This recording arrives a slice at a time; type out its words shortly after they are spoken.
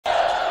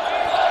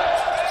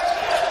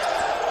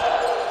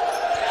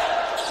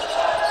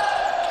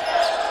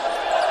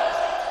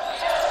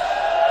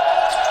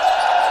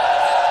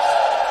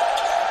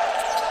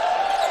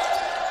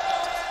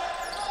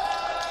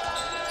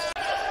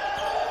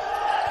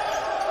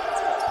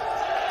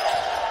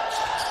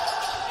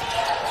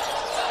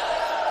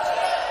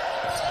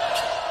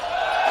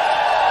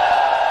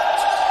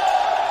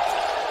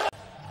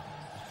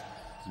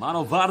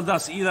No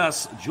Vardas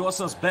Idas,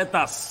 Josas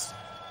Betas.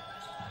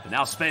 But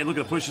now Spain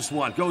looking to push this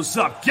one. Goes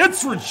up,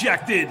 gets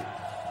rejected.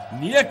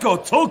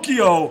 Nieko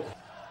Tokyo.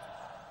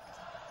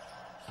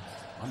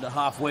 Under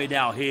halfway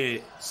now here,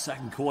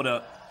 second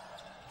quarter.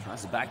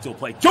 Tries the backdoor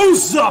play.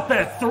 Goes up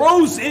and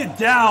throws it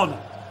down.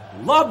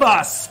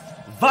 Labas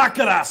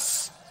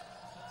Vakaras.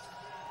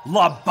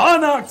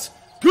 Labanat.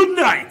 Good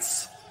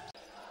night.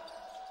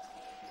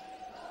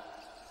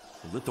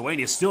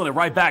 Lithuania stealing it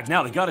right back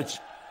now. They got a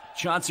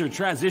chance here in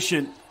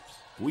transition.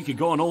 We could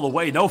go on all the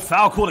way. No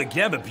foul called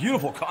again, but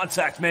beautiful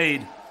contact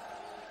made.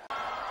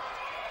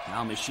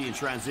 Now Mishi in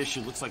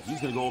transition. Looks like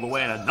he's going to go all the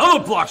way. And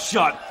another block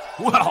shot.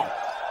 Well,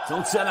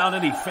 don't send out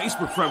any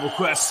Facebook friend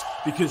requests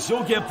because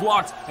you'll get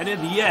blocked. And in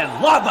the end,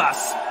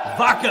 Labas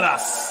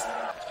Vakaras.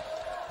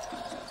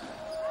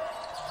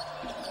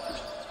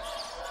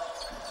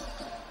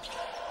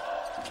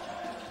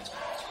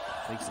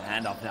 Takes the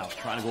handoff now.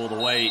 Trying to go all the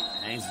way.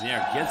 Hangs in the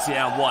air. Gets the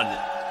and one.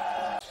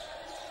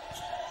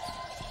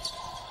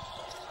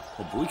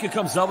 Buika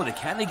comes up with it.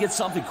 Can they get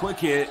something quick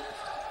here?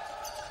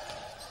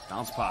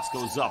 Bounce pass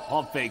goes up.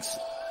 Pump fakes.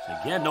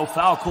 Again, no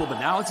foul call, but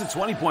now it's a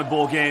 20-point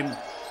ball game.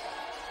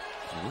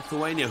 And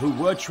Lithuania, who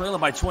were trailing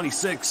by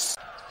 26.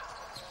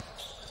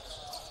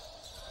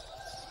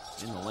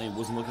 In the lane,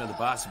 wasn't looking at the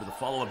basket, but the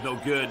follow-up no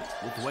good.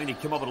 Lithuania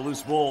come up with a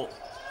loose ball.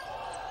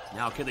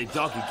 Now can they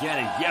dunk again?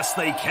 And yes,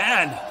 they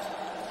can.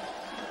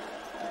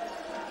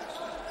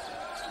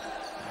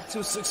 Back to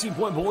a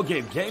 16-point ball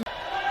game.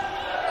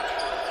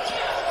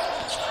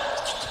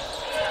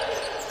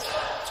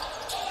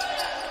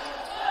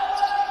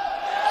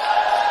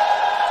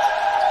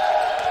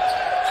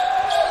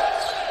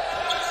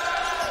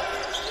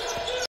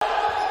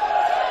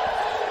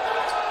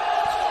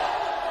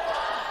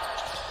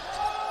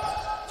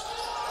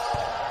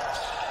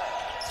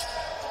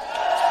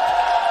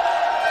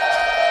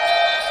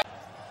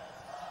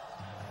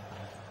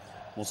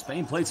 Well,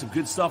 Spain played some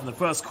good stuff in the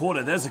first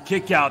quarter. There's a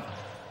kick out.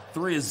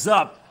 Three is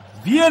up.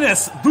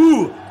 Vienes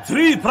du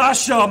tri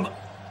prasham.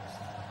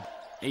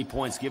 8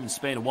 points, giving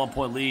Spain a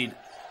 1-point lead.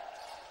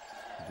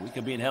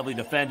 Buika being heavily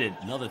defended.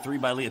 Another three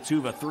by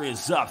Liatuva. Three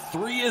is up.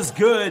 Three is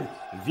good.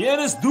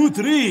 Vienes du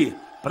tri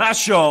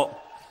prasham.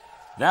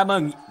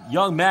 That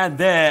young man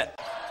there.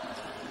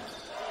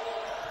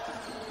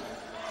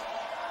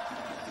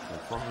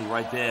 Probably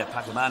right there.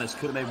 Pacamanis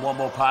could have made one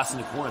more pass in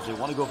the corner if they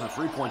want to go for the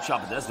three-point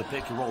shot, but there's the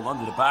pick and roll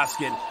under the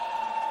basket.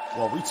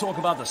 Well, we talk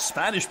about the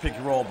Spanish pick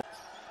and roll.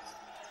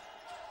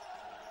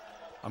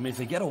 I mean, if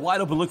they get a wide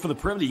open look for the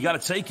perimeter, you got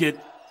to take it.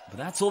 But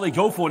that's all they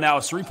go for now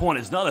is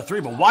three-pointers. Another three,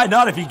 but why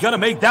not if you're going to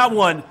make that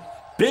one?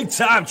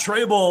 Big-time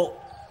tray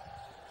ball.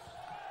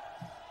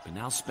 But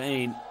now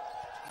Spain.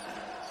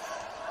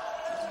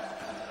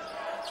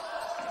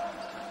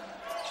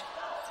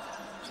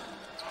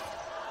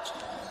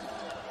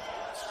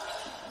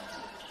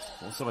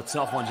 Also a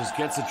tough one, just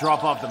gets a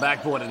drop off the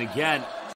backboard, and again,